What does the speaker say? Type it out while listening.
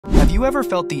you ever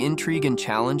felt the intrigue and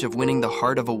challenge of winning the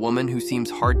heart of a woman who seems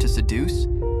hard to seduce?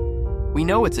 We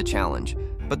know it's a challenge,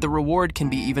 but the reward can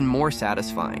be even more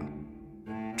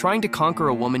satisfying. Trying to conquer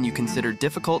a woman you consider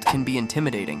difficult can be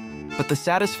intimidating, but the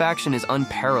satisfaction is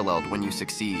unparalleled when you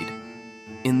succeed.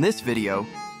 In this video,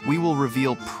 we will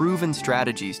reveal proven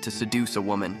strategies to seduce a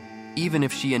woman, even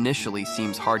if she initially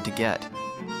seems hard to get.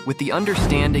 With the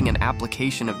understanding and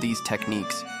application of these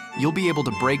techniques, you'll be able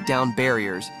to break down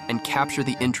barriers and capture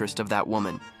the interest of that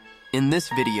woman. In this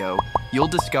video, you'll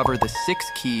discover the 6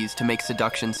 keys to make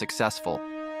seduction successful.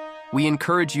 We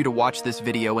encourage you to watch this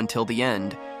video until the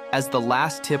end, as the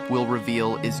last tip we'll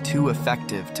reveal is too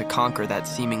effective to conquer that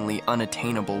seemingly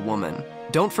unattainable woman.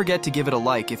 Don't forget to give it a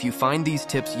like if you find these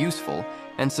tips useful,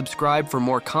 and subscribe for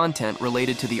more content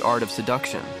related to the art of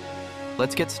seduction.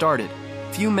 Let's get started.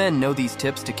 Few men know these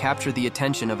tips to capture the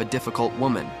attention of a difficult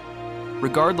woman.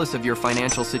 Regardless of your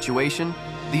financial situation,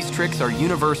 these tricks are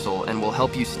universal and will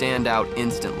help you stand out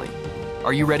instantly.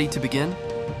 Are you ready to begin?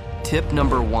 Tip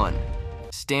number 1.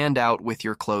 Stand out with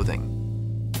your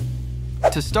clothing.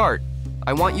 To start,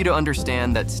 I want you to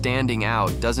understand that standing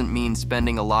out doesn't mean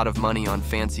spending a lot of money on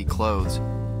fancy clothes.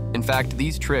 In fact,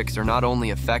 these tricks are not only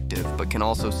effective, but can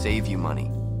also save you money.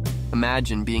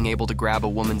 Imagine being able to grab a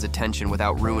woman's attention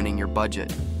without ruining your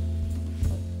budget.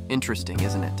 Interesting,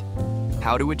 isn't it?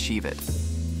 How to achieve it.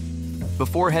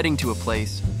 Before heading to a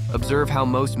place, observe how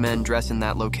most men dress in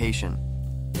that location.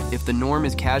 If the norm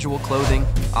is casual clothing,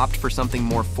 opt for something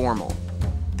more formal.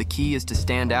 The key is to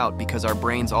stand out because our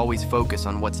brains always focus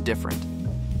on what's different.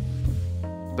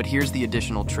 But here's the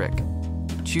additional trick.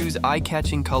 Choose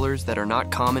eye-catching colors that are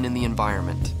not common in the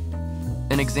environment.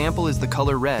 An example is the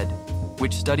color red,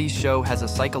 which studies show has a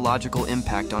psychological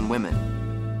impact on women.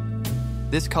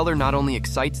 This color not only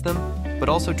excites them, but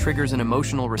also triggers an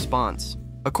emotional response.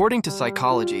 According to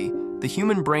psychology, the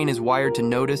human brain is wired to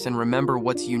notice and remember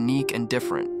what's unique and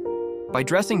different. By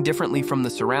dressing differently from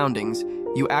the surroundings,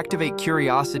 you activate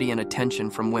curiosity and attention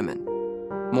from women.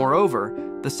 Moreover,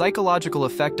 the psychological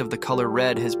effect of the color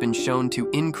red has been shown to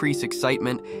increase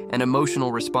excitement and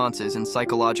emotional responses in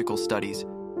psychological studies.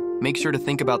 Make sure to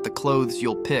think about the clothes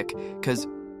you'll pick, because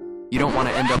you don't want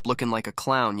to end up looking like a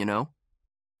clown, you know?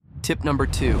 Tip number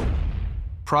 2.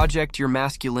 Project your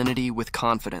masculinity with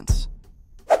confidence.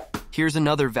 Here's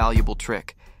another valuable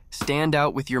trick. Stand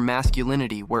out with your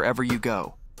masculinity wherever you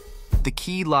go. The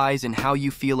key lies in how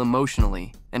you feel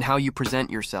emotionally and how you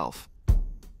present yourself.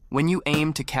 When you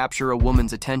aim to capture a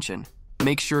woman's attention,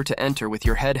 make sure to enter with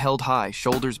your head held high,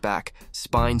 shoulders back,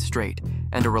 spine straight,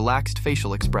 and a relaxed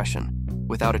facial expression,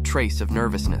 without a trace of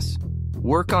nervousness.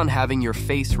 Work on having your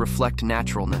face reflect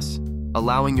naturalness,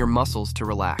 allowing your muscles to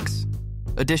relax.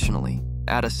 Additionally,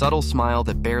 add a subtle smile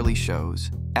that barely shows,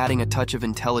 adding a touch of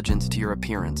intelligence to your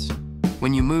appearance.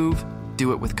 When you move,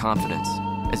 do it with confidence,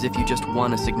 as if you just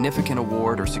won a significant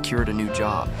award or secured a new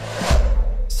job.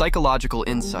 Psychological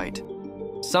insight.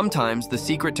 Sometimes the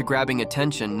secret to grabbing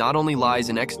attention not only lies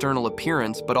in external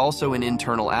appearance, but also in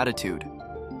internal attitude.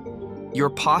 Your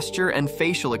posture and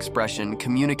facial expression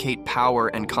communicate power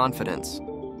and confidence.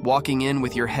 Walking in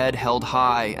with your head held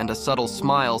high and a subtle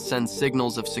smile sends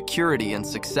signals of security and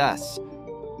success.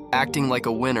 Acting like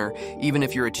a winner, even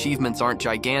if your achievements aren't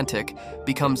gigantic,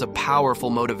 becomes a powerful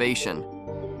motivation.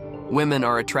 Women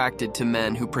are attracted to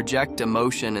men who project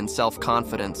emotion and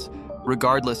self-confidence,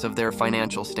 regardless of their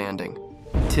financial standing.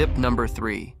 Tip number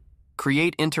 3.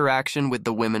 Create interaction with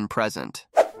the women present.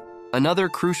 Another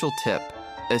crucial tip.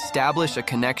 Establish a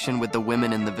connection with the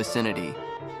women in the vicinity.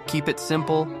 Keep it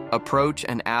simple, approach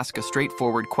and ask a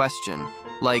straightforward question,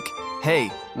 like, "Hey,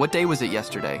 what day was it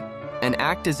yesterday?" and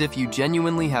act as if you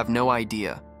genuinely have no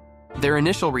idea. Their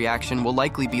initial reaction will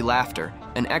likely be laughter,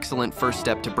 an excellent first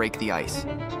step to break the ice.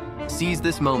 Seize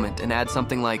this moment and add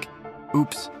something like,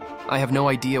 "Oops, I have no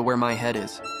idea where my head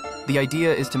is." The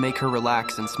idea is to make her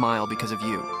relax and smile because of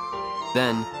you.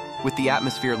 Then, with the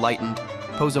atmosphere lightened,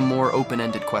 pose a more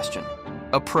open-ended question.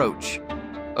 Approach.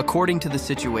 According to the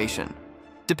situation.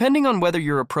 Depending on whether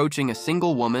you're approaching a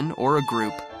single woman or a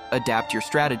group, adapt your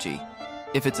strategy.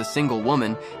 If it's a single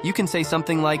woman, you can say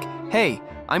something like, "Hey,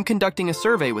 I'm conducting a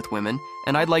survey with women,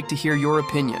 and I'd like to hear your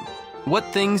opinion.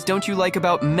 What things don't you like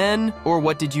about men, or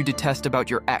what did you detest about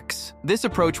your ex?" This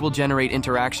approach will generate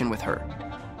interaction with her.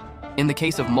 In the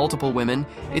case of multiple women,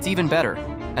 it's even better,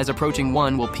 as approaching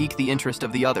one will pique the interest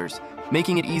of the others,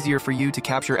 making it easier for you to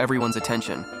capture everyone's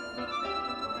attention.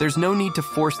 There's no need to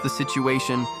force the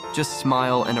situation, just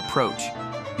smile and approach.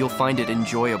 You'll find it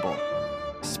enjoyable.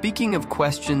 Speaking of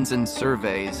questions and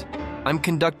surveys, I'm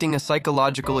conducting a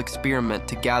psychological experiment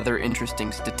to gather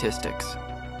interesting statistics.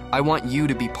 I want you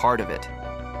to be part of it.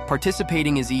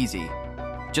 Participating is easy.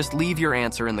 Just leave your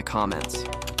answer in the comments.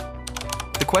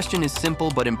 The question is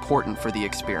simple but important for the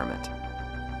experiment.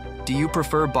 Do you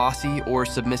prefer bossy or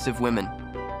submissive women?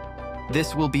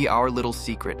 This will be our little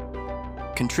secret.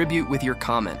 Contribute with your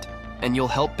comment, and you'll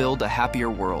help build a happier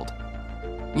world.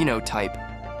 You know, type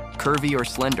curvy or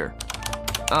slender.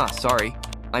 Sorry,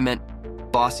 I meant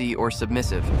bossy or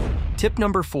submissive. Tip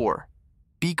number 4,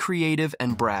 be creative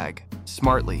and brag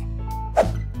smartly.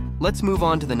 Let's move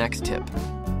on to the next tip.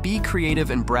 Be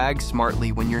creative and brag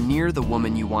smartly when you're near the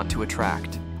woman you want to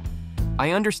attract.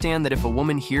 I understand that if a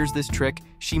woman hears this trick,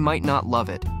 she might not love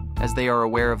it, as they are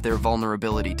aware of their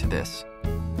vulnerability to this.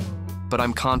 But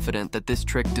I'm confident that this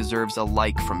trick deserves a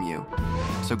like from you.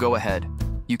 So go ahead.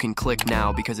 You can click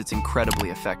now because it's incredibly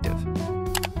effective.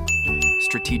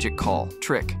 Strategic call.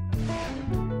 Trick.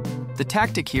 The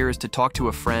tactic here is to talk to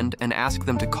a friend and ask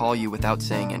them to call you without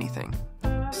saying anything.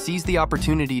 Seize the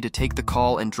opportunity to take the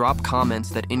call and drop comments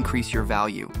that increase your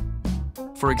value.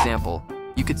 For example,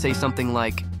 you could say something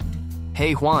like,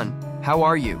 "Hey Juan, how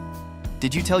are you?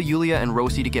 Did you tell Yulia and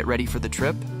Rosie to get ready for the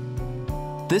trip?"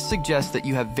 This suggests that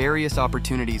you have various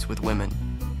opportunities with women.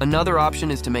 Another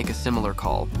option is to make a similar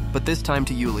call, but this time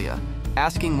to Yulia,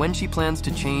 asking when she plans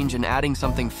to change and adding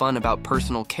something fun about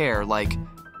personal care like,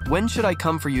 "When should I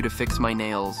come for you to fix my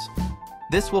nails?"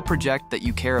 This will project that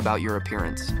you care about your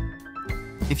appearance.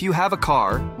 If you have a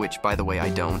car, which by the way I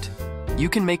don't, you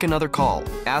can make another call,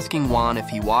 asking Juan if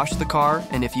he washed the car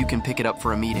and if you can pick it up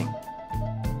for a meeting.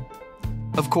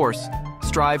 Of course,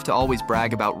 strive to always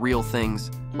brag about real things,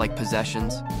 like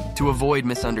possessions, to avoid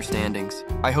misunderstandings.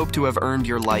 I hope to have earned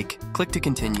your like. Click to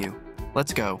continue.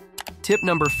 Let's go. Tip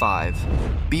number 5,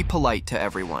 be polite to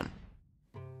everyone.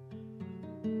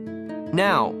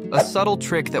 Now, a subtle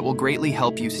trick that will greatly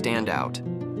help you stand out.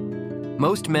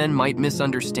 Most men might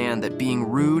misunderstand that being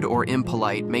rude or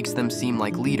impolite makes them seem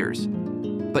like leaders,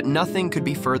 but nothing could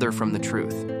be further from the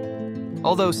truth.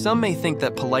 Although some may think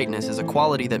that politeness is a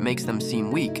quality that makes them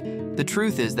seem weak, the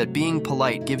truth is that being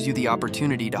polite gives you the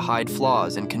opportunity to hide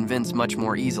flaws and convince much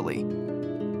more easily.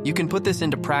 You can put this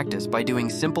into practice by doing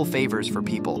simple favors for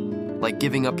people, like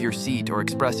giving up your seat or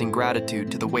expressing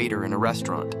gratitude to the waiter in a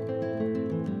restaurant.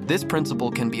 This principle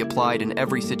can be applied in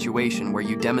every situation where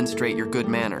you demonstrate your good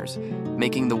manners,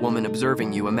 making the woman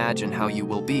observing you imagine how you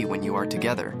will be when you are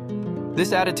together.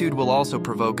 This attitude will also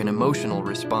provoke an emotional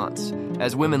response,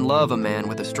 as women love a man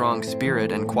with a strong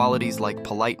spirit and qualities like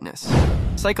politeness.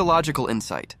 Psychological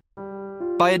insight.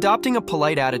 By adopting a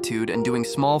polite attitude and doing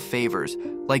small favors,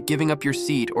 like giving up your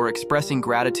seat or expressing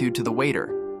gratitude to the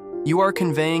waiter, you are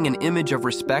conveying an image of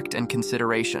respect and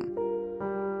consideration.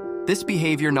 This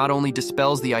behavior not only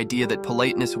dispels the idea that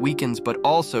politeness weakens but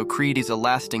also creates a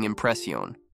lasting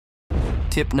impression.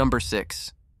 Tip number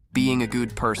 6, being a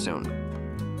good person.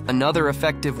 Another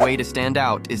effective way to stand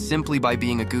out is simply by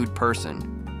being a good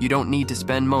person. You don't need to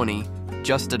spend money,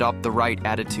 just adopt the right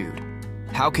attitude.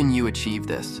 How can you achieve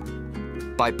this?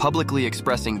 By publicly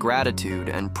expressing gratitude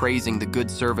and praising the good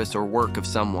service or work of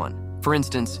someone. For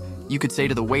instance, you could say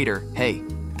to the waiter, "Hey,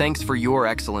 thanks for your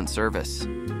excellent service."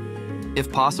 If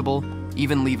possible,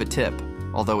 even leave a tip,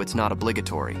 although it's not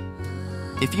obligatory.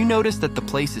 If you notice that the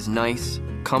place is nice,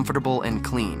 comfortable, and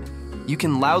clean, you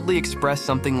can loudly express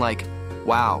something like,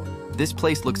 "Wow, this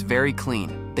place looks very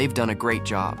clean. They've done a great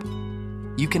job."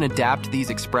 You can adapt these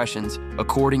expressions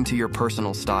according to your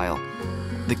personal style.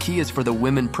 The key is for the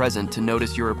women present to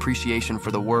notice your appreciation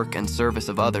for the work and service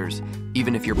of others,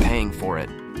 even if you're paying for it.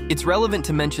 It's relevant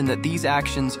to mention that these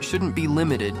actions shouldn't be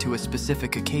limited to a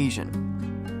specific occasion.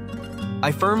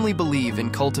 I firmly believe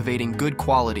in cultivating good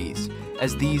qualities,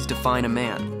 as these define a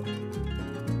man.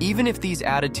 Even if these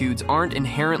attitudes aren't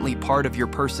inherently part of your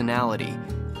personality,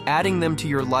 adding them to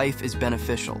your life is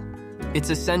beneficial. It's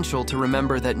essential to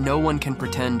remember that no one can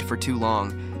pretend for too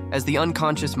long, as the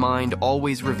unconscious mind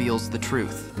always reveals the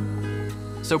truth.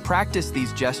 So practice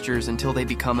these gestures until they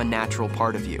become a natural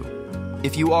part of you.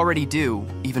 If you already do,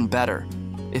 even better.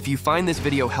 If you find this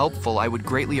video helpful, I would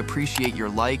greatly appreciate your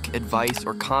like, advice,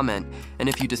 or comment, and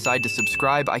if you decide to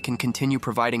subscribe, I can continue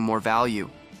providing more value.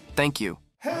 Thank you.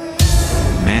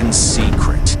 Men's secret.